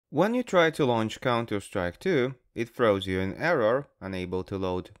When you try to launch Counter-Strike 2, it throws you an error, unable to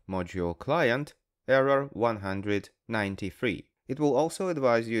load module client, error 193. It will also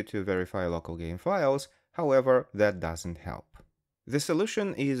advise you to verify local game files, however, that doesn't help. The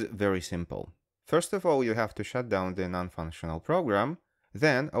solution is very simple. First of all, you have to shut down the non-functional program,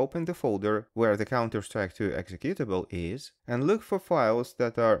 then open the folder where the Counter-Strike 2 executable is, and look for files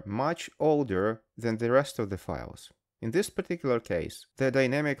that are much older than the rest of the files. In this particular case, the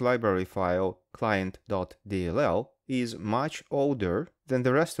dynamic library file client.dll is much older than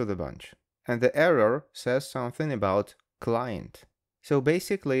the rest of the bunch, and the error says something about client. So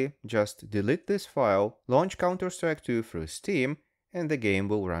basically, just delete this file, launch Counter-Strike 2 through Steam, and the game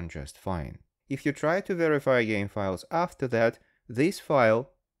will run just fine. If you try to verify game files after that, this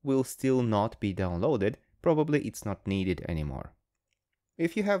file will still not be downloaded, probably it's not needed anymore.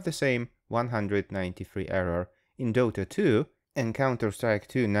 If you have the same 193 error in Dota 2, and Counter-Strike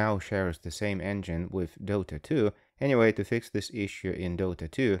 2 now shares the same engine with Dota 2, anyway, to fix this issue in Dota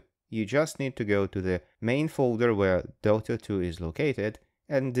 2, you just need to go to the main folder where Dota 2 is located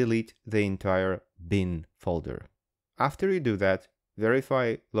and delete the entire bin folder. After you do that,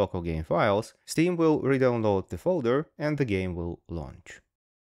 verify local game files, Steam will re-download the folder and the game will launch.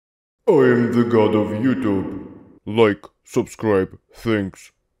 I am the god of YouTube. Like, subscribe,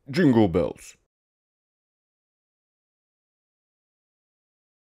 thanks, jingle bells.